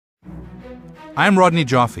I'm Rodney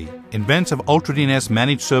Jaffe, inventor of UltraDNS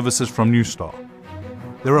Managed Services from Neustar.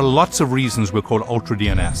 There are lots of reasons we're called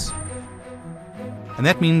UltraDNS. And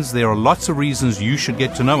that means there are lots of reasons you should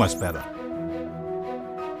get to know us better.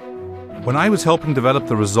 When I was helping develop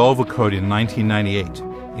the Resolver code in 1998,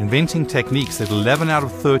 inventing techniques that 11 out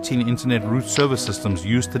of 13 Internet root server systems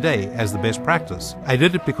use today as the best practice, I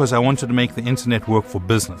did it because I wanted to make the Internet work for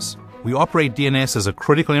business. We operate DNS as a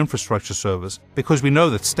critical infrastructure service because we know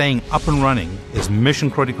that staying up and running is mission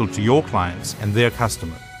critical to your clients and their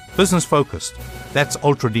customers. Business focused, that's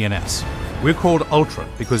UltraDNS. We're called Ultra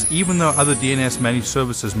because even though other DNS managed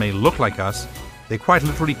services may look like us, they quite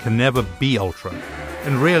literally can never be Ultra.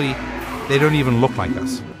 And really, they don't even look like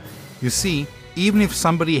us. You see, even if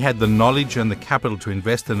somebody had the knowledge and the capital to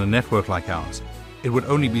invest in a network like ours, it would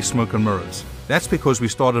only be smoke and mirrors. That's because we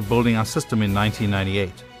started building our system in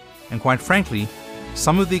 1998. And quite frankly,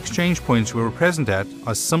 some of the exchange points we were present at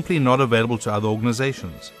are simply not available to other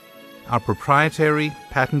organizations. Our proprietary,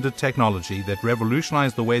 patented technology that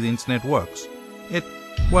revolutionized the way the Internet works,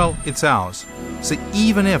 it's ours. So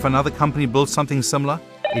even if another company built something similar,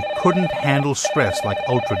 it couldn't handle stress like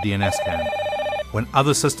UltraDNS can. When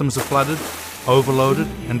other systems are flooded, overloaded,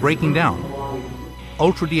 and breaking down,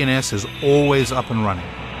 UltraDNS is always up and running.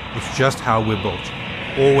 It's just how we're built.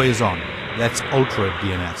 Always on. That's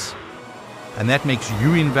UltraDNS. And that makes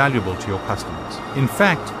you invaluable to your customers. In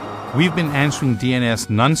fact, we've been answering DNS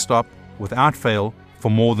non-stop, without fail,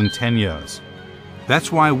 for more than 10 years.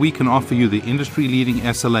 That's why we can offer you the industry-leading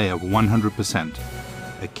SLA of 100%,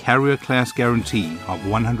 a carrier-class guarantee of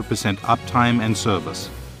 100% uptime and service.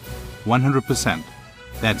 100%.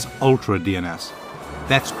 That's UltraDNS.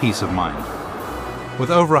 That's peace of mind.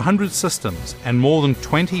 With over 100 systems and more than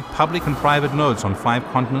 20 public and private nodes on 5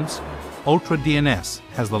 continents, UltraDNS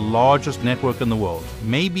has the largest network in the world,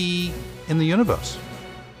 maybe in the universe.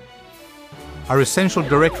 Our essential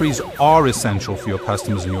directories are essential for your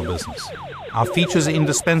customers and your business. Our features are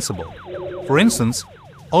indispensable. For instance,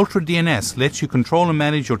 UltraDNS lets you control and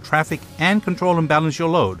manage your traffic and control and balance your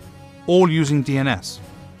load, all using DNS.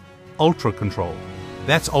 Ultra Control.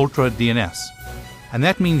 That's UltraDNS. And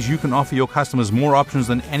that means you can offer your customers more options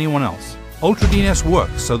than anyone else. UltraDNS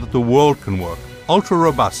works so that the world can work. Ultra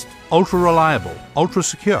robust, ultra reliable, ultra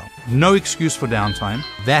secure. No excuse for downtime.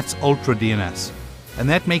 That's UltraDNS. And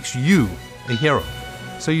that makes you a hero.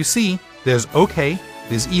 So you see, there's okay,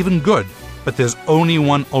 there's even good, but there's only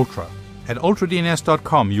one Ultra. At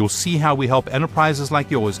ultradns.com, you'll see how we help enterprises like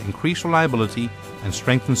yours increase reliability and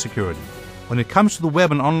strengthen security. When it comes to the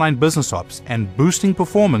web and online business ops and boosting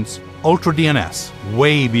performance, UltraDNS,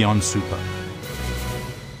 way beyond super.